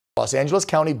Los Angeles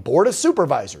County Board of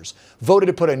Supervisors voted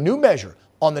to put a new measure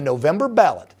on the November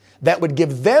ballot that would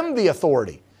give them the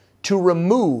authority to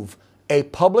remove a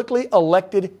publicly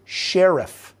elected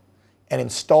sheriff and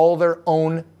install their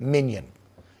own minion.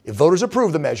 If voters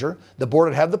approve the measure, the board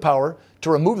would have the power to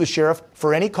remove the sheriff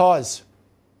for any cause.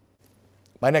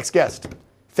 My next guest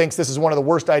thinks this is one of the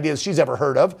worst ideas she's ever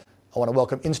heard of. I want to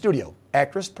welcome in studio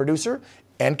actress, producer,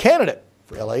 and candidate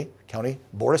for LA County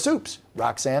Board of Soups,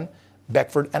 Roxanne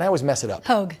Beckford, and I always mess it up.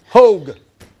 Hogue. Hogue.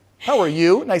 How are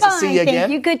you? Nice Fine, to see you again.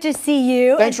 Thank you. Good to see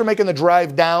you. Thanks for making the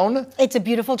drive down. It's a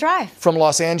beautiful drive. From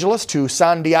Los Angeles to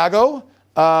San Diego.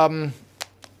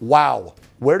 Wow.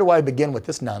 Where do I begin with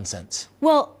this nonsense?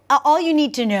 Well, all you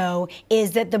need to know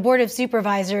is that the Board of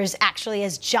Supervisors actually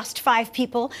is just 5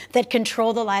 people that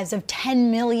control the lives of 10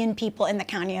 million people in the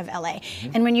county of LA.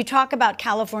 And when you talk about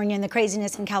California and the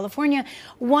craziness in California,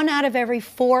 1 out of every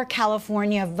 4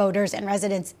 California voters and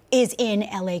residents is in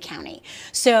LA County.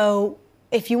 So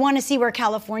if you want to see where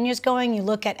California is going, you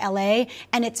look at LA,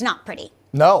 and it's not pretty.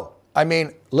 No. I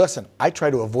mean, listen, I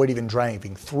try to avoid even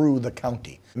driving through the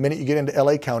county. The minute you get into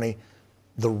LA County,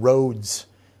 the roads,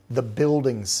 the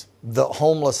buildings, the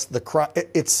homeless, the crime,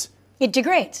 it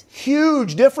degrades.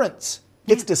 Huge difference.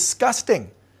 Yeah. It's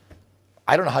disgusting.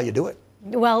 I don't know how you do it.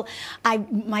 Well,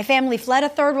 my family fled a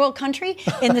third world country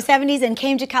in the 70s and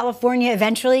came to California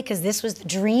eventually because this was the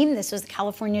dream. This was the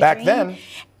California dream. Back then.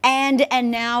 And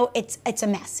now it's a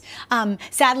mess.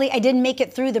 Sadly, I didn't make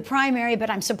it through the primary, but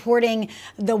I'm supporting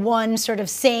the one sort of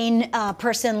sane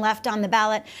person left on the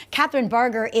ballot. Catherine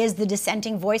Barger is the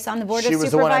dissenting voice on the Board of Supervisors. She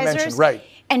was the one I mentioned, right.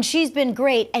 And she's been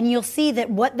great. And you'll see that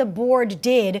what the board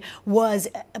did was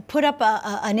put up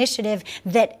an initiative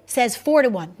that says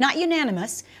 4-1, not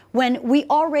unanimous, when we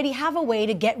already have a way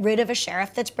to get rid of a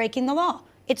sheriff that's breaking the law.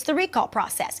 It's the recall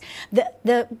process.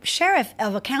 The sheriff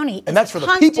of a county, and that's for the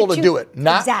people to do it,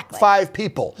 not 5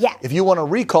 people. Yeah. If you want to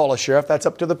recall a sheriff, that's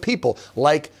up to the people.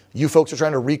 Like you folks are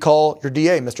trying to recall your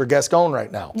DA, Mr. Gascon, right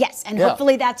now. Yes, and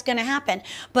hopefully that's going to happen.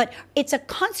 But it's a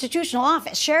constitutional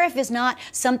office. Sheriff is not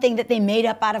something that they made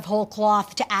up out of whole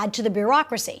cloth to add to the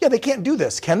bureaucracy. Yeah, they can't do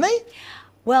this, can they?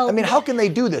 Well, I mean, how can they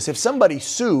do this? If somebody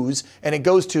sues and it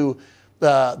goes to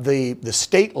the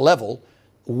state level,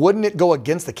 wouldn't it go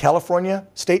against the California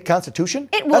state constitution?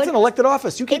 It would. That's an elected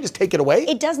office. You can't just take it away.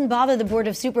 It doesn't bother the Board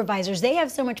of Supervisors. They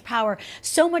have so much power.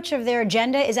 So much of their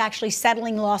agenda is actually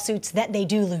settling lawsuits that they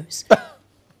do lose.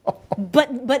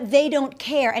 But they don't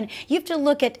care. And you have to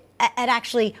look at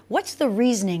actually what's the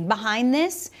reasoning behind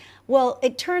this. Well,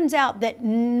 it turns out that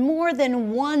more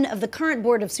than one of the current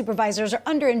Board of Supervisors are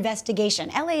under investigation.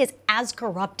 LA is as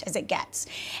corrupt as it gets.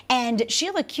 And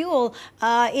Sheila Kuehl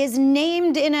is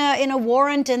named in a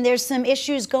warrant, and there's some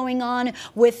issues going on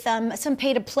with some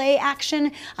pay-to-play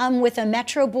action with a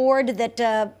Metro board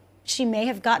that she may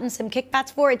have gotten some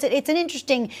kickbacks for. It's an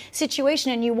interesting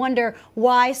situation, and you wonder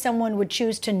why someone would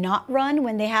choose to not run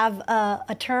when they have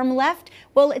a term left.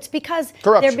 Well, it's because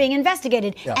they're being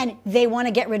investigated, and they want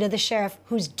to get rid of the sheriff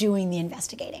who's doing the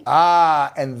investigating.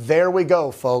 Ah, and there we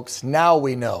go, folks. Now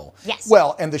we know. Yes.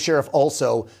 Well, and the sheriff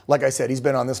also, like I said, he's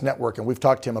been on this network, and we've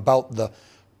talked to him about the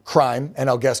crime and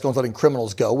how Gascon's letting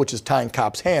criminals go, which is tying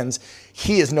cops' hands.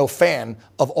 He is no fan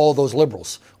of all those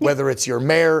liberals, whether it's your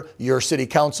mayor, your city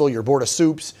council, your board of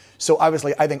soups. So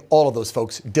obviously, I think all of those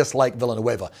folks dislike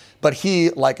Villanueva. But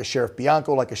he, like a Sheriff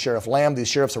Bianco, like a Sheriff Lamb, these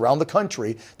sheriffs around the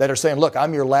country that are saying, look,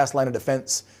 I'm your last line of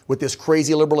defense with this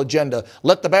crazy liberal agenda.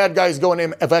 Let the bad guys go in the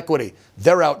name of equity.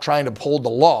 They're out trying to uphold the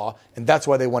law, and that's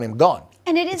why they want him gone.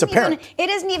 And it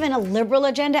isn't even a liberal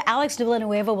agenda. Alex de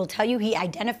Villanueva will tell you he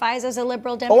identifies as a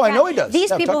liberal Democrat. Oh, I know he does.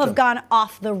 These people have gone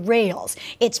off the rails.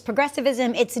 It's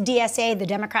progressivism. It's DSA, the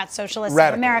Democrat Socialists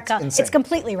of America. It's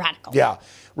completely radical. Yeah.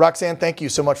 Roxanne, thank you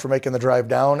so much for making the drive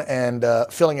down and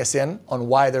filling us in on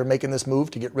why they're making this move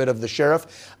to get rid of the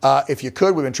sheriff. If you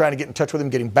could, we've been trying to get in touch with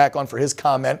him, getting back on for his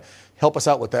comment. Help us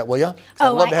out with that, will you? I'd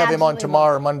love to have him on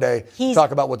tomorrow or Monday, talk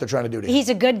about what they're trying to do to him. He's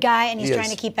a good guy, and he's trying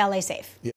to keep LA safe. Yeah.